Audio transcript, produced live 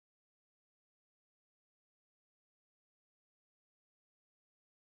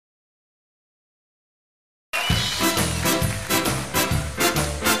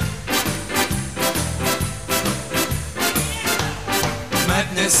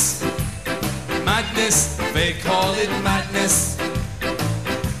Madness, madness, they call it madness.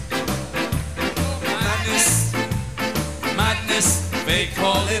 Madness, madness, they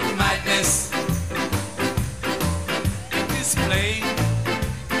call it madness. It's plain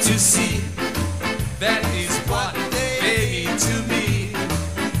to see that is what they mean to me.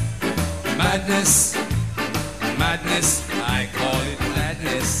 Madness, madness, I call it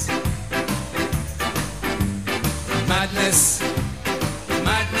madness. Madness,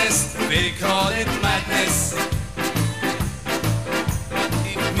 madness, they call it madness.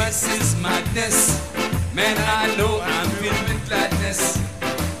 This is madness, man, I know I'm filled with gladness.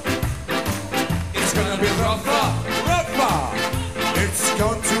 It's gonna be rougher, rougher, it's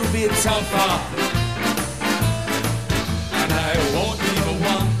going to be tougher. And I won't be the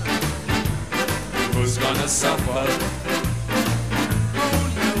one who's gonna suffer. Oh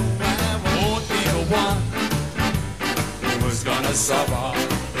no, I won't be the one who's gonna suffer.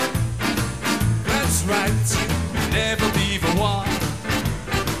 That's right, never be the one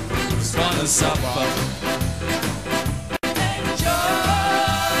who's gonna suffer. Enjoy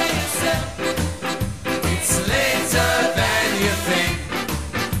yourself, it's later than you think.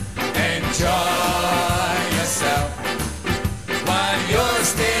 Enjoy yourself while you're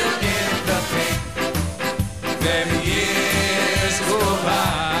still in the pink. Them years go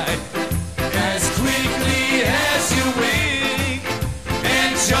by as quickly as you wink.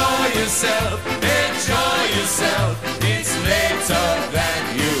 Enjoy yourself, it's later than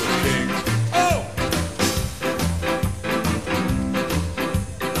you think. Oh!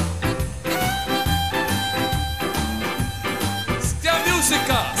 Skia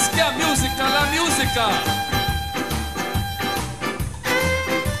musica, la musica.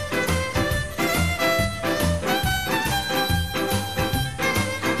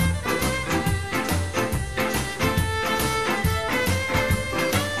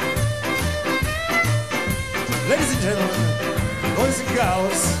 Ladies and gentlemen, boys and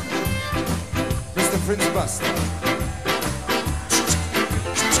girls, Mr. Prince Buster.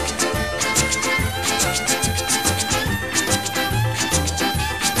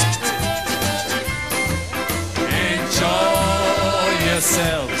 Enjoy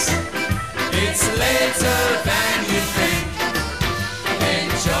yourselves, it's later than you think.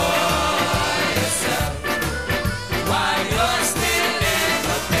 Enjoy yourself while you're still in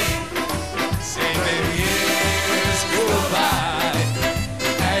the pink. Say baby, go by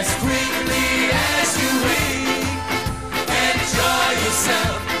as quickly as you wink. Enjoy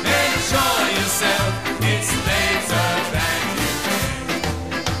yourself, it's later than you think.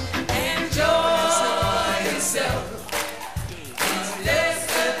 Enjoy yourself, it's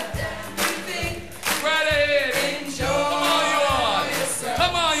later than you think. Ready? Enjoy yourself.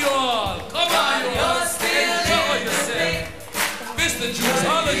 Come on, you all. Come on, you all. Enjoy yourself. Mr. Jools,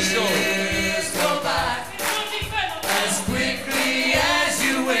 Holland show. As quickly as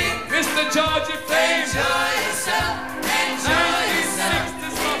you wink. Mr. Georgie, enjoy yourself.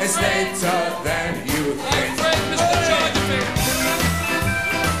 It's later than you think. Mr. Georgie,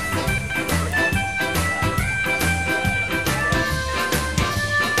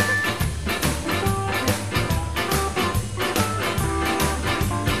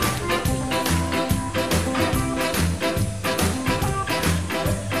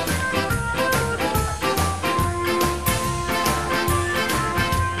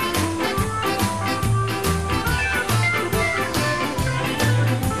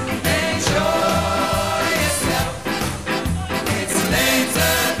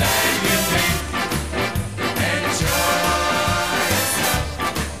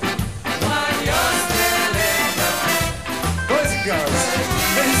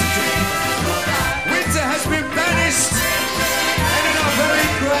 winter has been banished, and in our very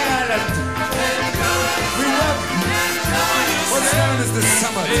grand we welcome what's known as the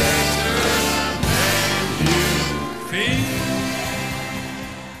summer day.